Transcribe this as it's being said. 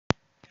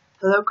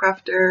Hello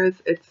crafters,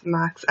 it's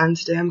Max and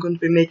today I'm going to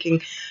be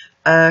making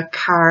a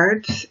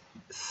card,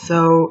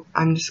 so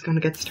I'm just going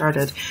to get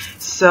started.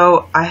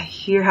 So I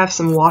here have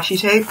some washi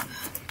tape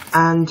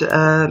and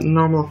a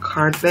normal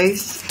card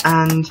base,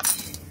 and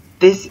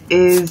this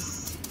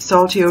is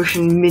Salty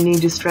Ocean Mini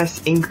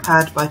Distress Ink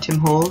Pad by Tim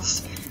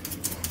Holtz.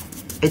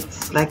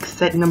 It's like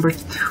set number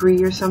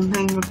 3 or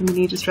something of the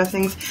mini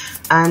distressings,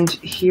 and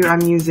here I'm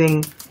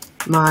using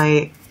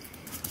my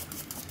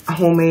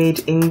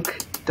homemade ink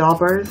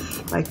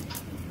daubers, like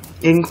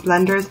ink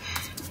blenders.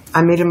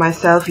 I made it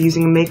myself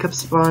using a makeup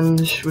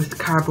sponge with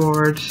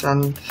cardboard,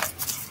 and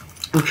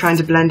I'm trying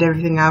to blend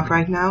everything out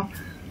right now.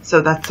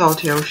 So that's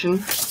Salty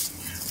Ocean,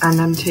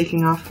 and I'm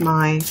taking off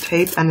my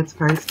tape and it's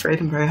very straight.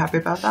 I'm very happy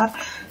about that.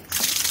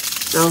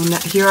 So now,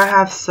 here I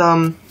have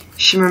some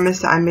shimmer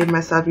mist that I made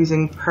myself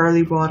using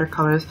Pearly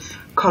watercolors,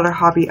 Color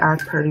Hobby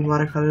Art Pearly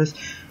watercolors,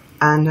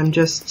 and I'm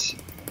just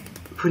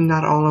putting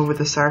that all over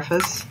the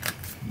surface.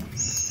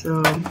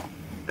 So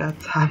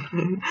that's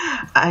happening.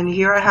 And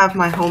here I have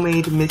my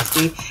homemade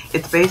Misty.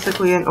 It's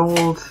basically an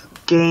old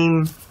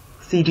game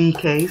CD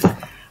case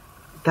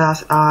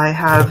that I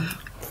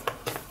have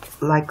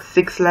like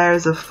 6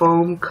 layers of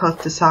foam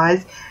cut to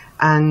size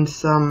and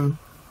some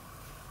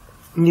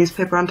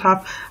newspaper on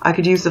top. I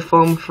could use the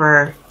foam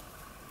for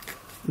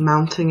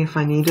mounting if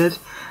I needed.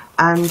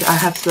 And I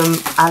have some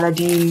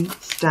AladinE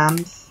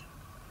stamps.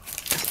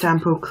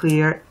 Stampo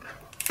Clear.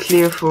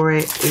 Clear for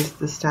it is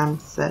the stamp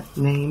set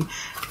name,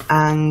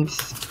 and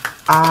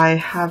I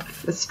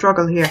have a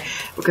struggle here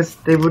because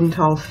they wouldn't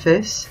all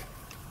fit,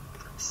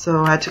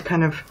 so I had to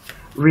kind of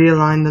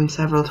realign them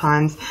several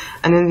times,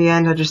 and in the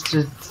end I just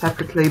did it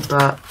separately,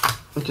 but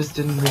it just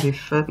didn't really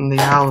fit, and the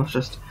owl was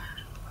just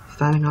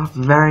standing off,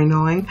 very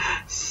annoying.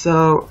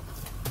 So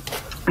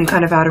I'm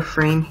kind of out of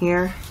frame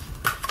here,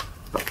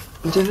 but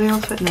did they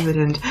all fit? No, they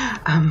didn't.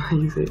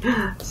 Easy.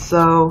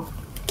 So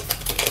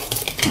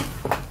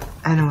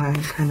anyway,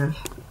 kind of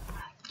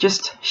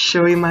just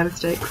show you my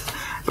mistakes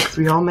because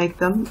we all make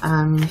them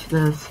and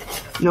there's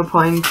no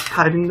point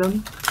hiding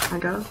them, I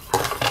guess.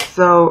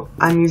 So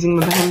I'm using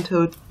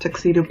Magenta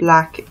Tuxedo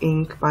Black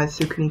ink by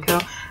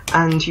Sukaniko,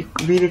 and you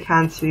really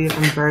can't see it,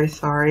 I'm very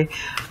sorry,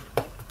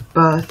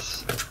 but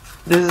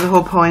this is the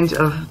whole point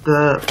of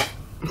the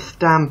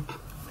stamp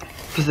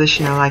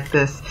positioner like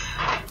this.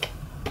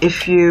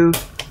 If you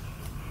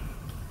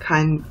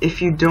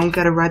don't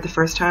get it right the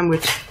first time,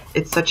 which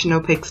it's such an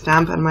opaque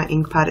stamp and my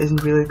ink pad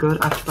isn't really good,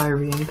 I have to buy a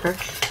re-inker.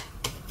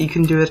 You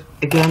can do it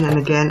again and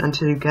again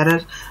until you get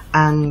it,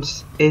 and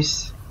it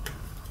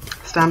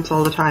stamps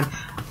all the time.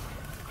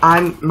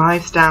 My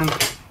stamp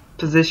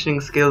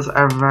positioning skills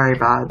are very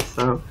bad,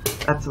 so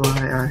that's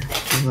why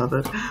I love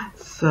it.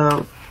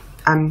 So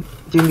I'm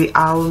doing the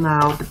owl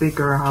now, the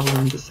bigger owl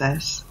in the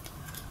set,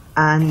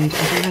 and I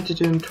think I had to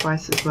do him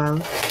twice as well.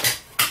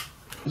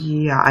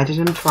 Yeah, I did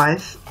him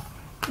twice.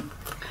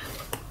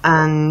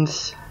 And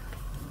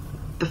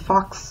the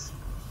fox,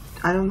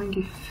 I don't think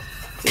he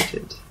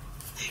fitted.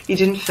 He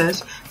didn't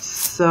fit,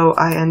 so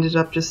I ended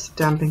up just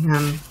stamping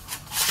him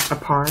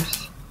apart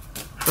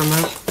from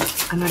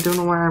it. And I don't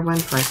know where I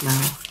went right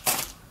now.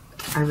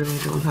 I really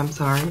don't, I'm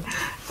sorry.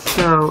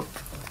 So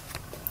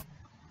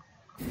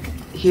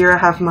here I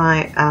have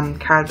my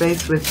card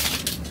base with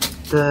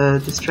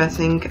the distress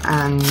ink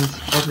and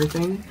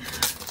everything.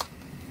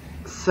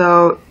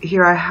 So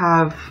here I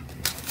have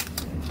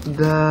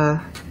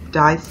the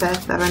die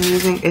set that I'm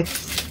using.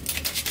 It's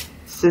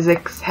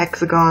Sissix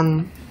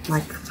Heaxagon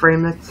like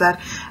Framelits set.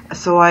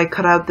 So I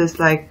cut out this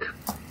like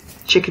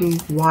chicken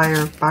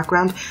wire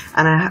background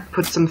and I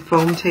put some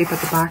foam tape at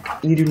the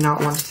back. You do not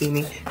want to see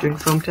me doing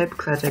foam tape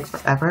because that takes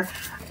forever,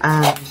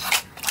 and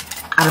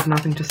I have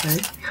nothing to say.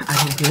 I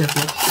don't really have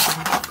much to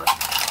say,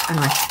 but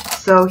anyway.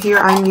 So here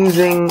I'm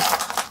using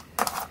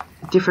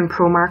different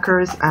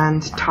Promarkers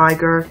and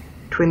Tiger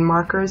twin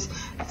markers.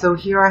 So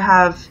here I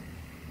have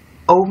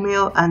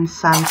Oatmeal and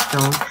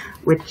Sandstone,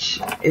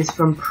 which is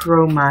from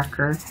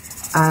Promarker,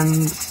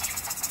 and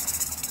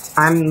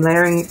I'm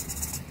layering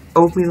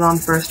Oatmeal on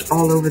first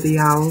all over the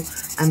owl,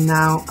 and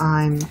now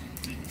I'm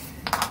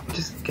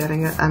just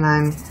getting it and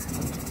I'm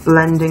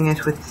blending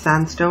it with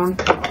Sandstone.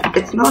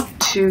 It's not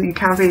too, you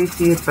can't really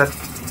see it, but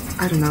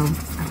I don't know,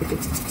 I think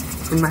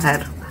it's in my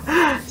head.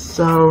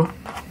 So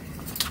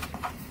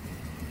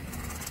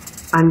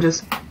I'm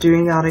just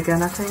doing that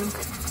again, I think,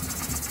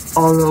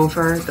 all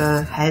over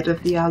the head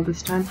of the owl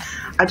this time.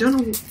 I don't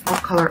know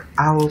what colour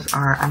owls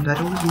are, and I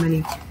don't have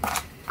many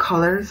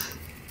colours,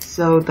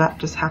 so that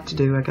just had to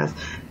do, I guess.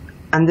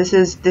 And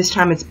this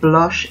time it's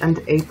Blush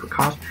and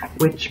Apricot,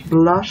 which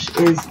Blush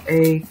is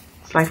a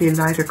slightly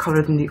lighter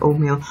colour than the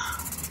Oatmeal.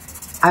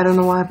 I don't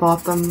know why I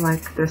bought them,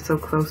 like they're so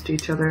close to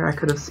each other. I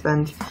could have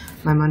spent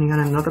my money on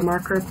another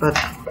marker, but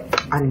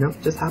I don't know,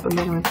 it just happened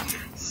anyway.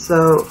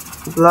 So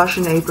Blush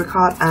and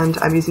Apricot, and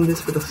I'm using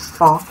this for the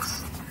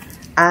fox.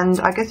 And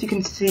I guess you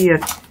can see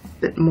it a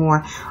bit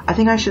more. I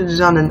think I should have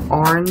done an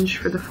orange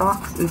for the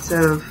fox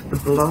instead of the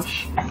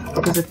blush,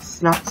 because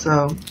it's not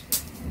so,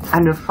 I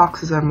know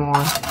foxes are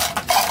more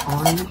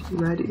orange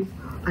ready,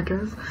 I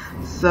guess.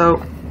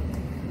 So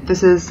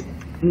This is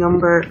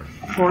number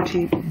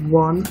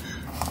 41,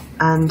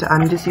 and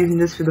I'm just using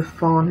this for the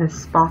fawn, his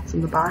spots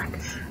in the back,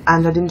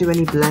 and I didn't do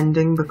any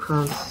blending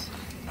because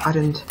I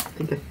didn't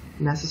think it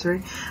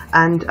necessary,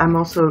 and I'm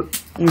also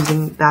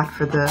using that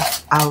for the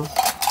owl's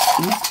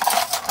feet.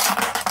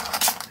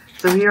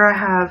 So here I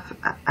have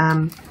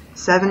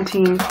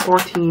 17,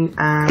 14,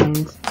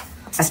 and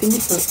I think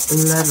it's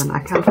 11. I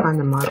can't find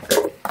the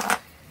marker.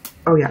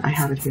 Oh yeah, I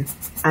have it here.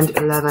 And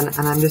 11,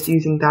 and I'm just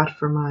using that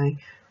for my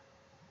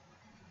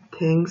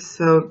things.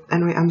 So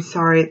anyway, I'm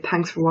sorry.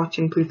 Thanks for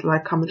watching. Please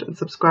like, comment, and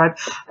subscribe.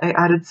 I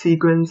added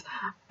sequins.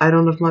 I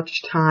don't have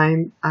much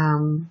time.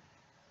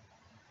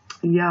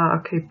 Yeah,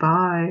 okay,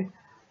 bye.